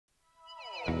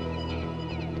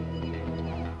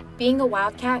Being a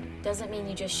Wildcat doesn't mean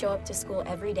you just show up to school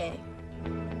every day.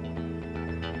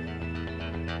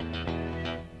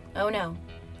 Oh no,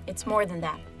 it's more than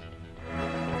that.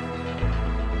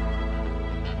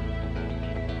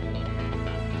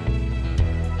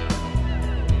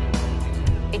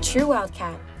 A true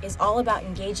Wildcat is all about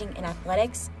engaging in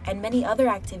athletics and many other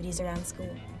activities around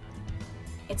school.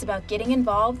 It's about getting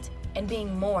involved and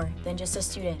being more than just a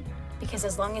student, because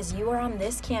as long as you are on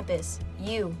this campus,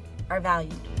 you are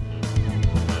valued.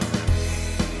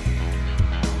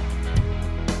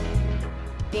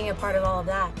 Being a part of all of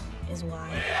that is why.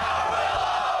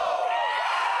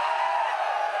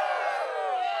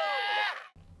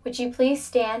 Would you please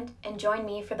stand and join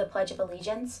me for the Pledge of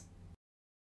Allegiance?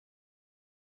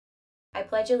 I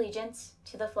pledge allegiance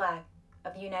to the flag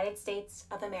of the United States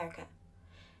of America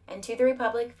and to the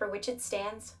republic for which it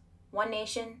stands, one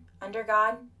nation, under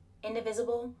God,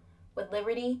 indivisible, with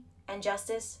liberty and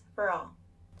justice for all.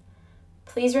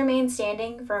 Please remain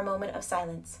standing for a moment of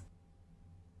silence.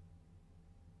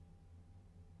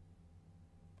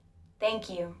 Thank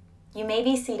you. You may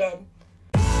be seated.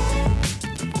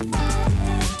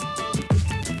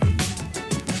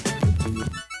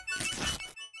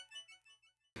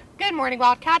 Good morning,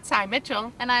 Wildcats. I'm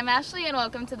Mitchell. And I'm Ashley, and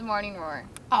welcome to the Morning Roar.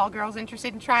 All girls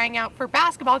interested in trying out for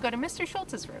basketball go to Mr.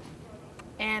 Schultz's room.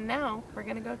 And now we're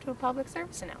going to go to a public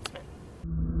service announcement.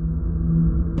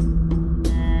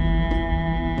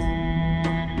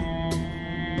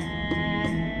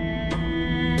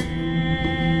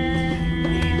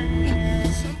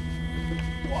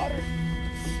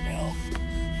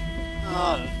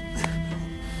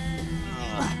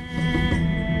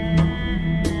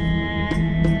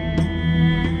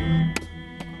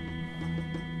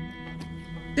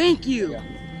 Thank you.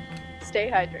 Stay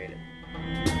hydrated.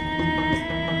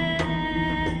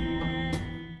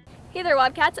 Hey there,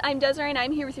 Wildcats. I'm Desiree, and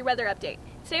I'm here with your weather update.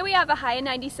 Today we have a high of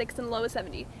 96 and a low of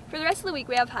 70. For the rest of the week,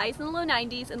 we have highs in the low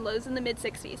 90s and lows in the mid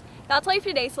 60s. That's all for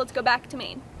today, so let's go back to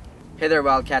Maine. Hey there,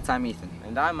 Wildcats. I'm Ethan.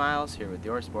 And I'm Miles, here with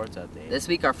your sports update. This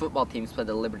week, our football teams play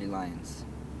the Liberty Lions.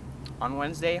 On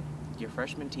Wednesday, your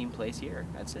freshman team plays here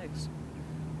at 6.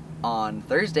 On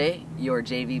Thursday, your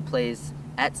JV plays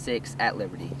at 6 at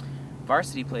Liberty.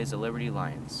 Varsity plays the Liberty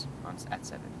Lions at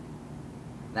 7.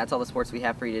 That's all the sports we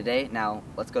have for you today. Now,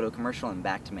 let's go to a commercial and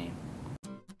back to Maine.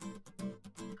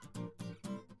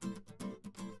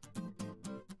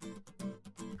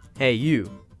 Hey, you.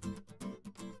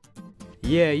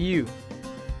 Yeah, you.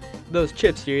 Those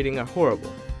chips you're eating are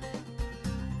horrible.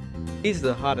 These are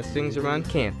the hottest things around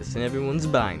campus, and everyone's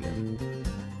buying them.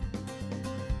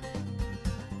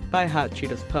 Buy Hot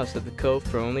Cheetos Puffs at the Cove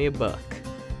for only $1.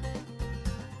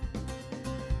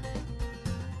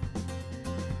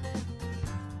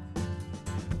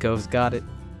 Cove's got it.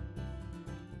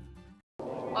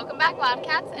 Welcome back,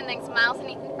 Wildcats, and thanks Miles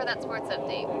and Ethan for that sports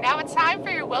update. Now it's time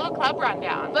for your Willow Club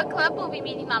rundown. Book Club will be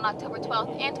meeting on October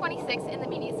 12th and 26th in the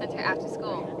Media Center after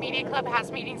school. Media Club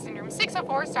has meetings in room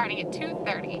 604 starting at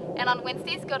 2:30. And on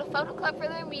Wednesdays, go to Photo Club for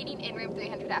their meeting in room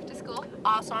 300 after school.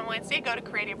 Also on Wednesday, go to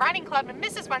Creative Writing Club in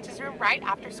Mrs. Bunch's room right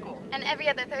after school. And every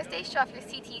other Thursday, show off your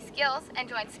CT skills and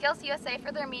join Skills USA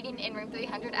for their meeting in room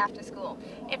 300 after school.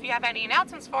 If you have any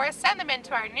announcements for us, send them in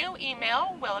to our new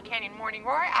email,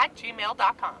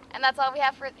 willowcanyonmorningroar@gmail.com. And that's all we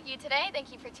have for you today.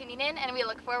 Thank you for tuning in, and we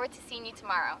look forward to seeing you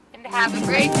tomorrow. And have a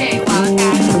great day,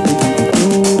 Wildcats.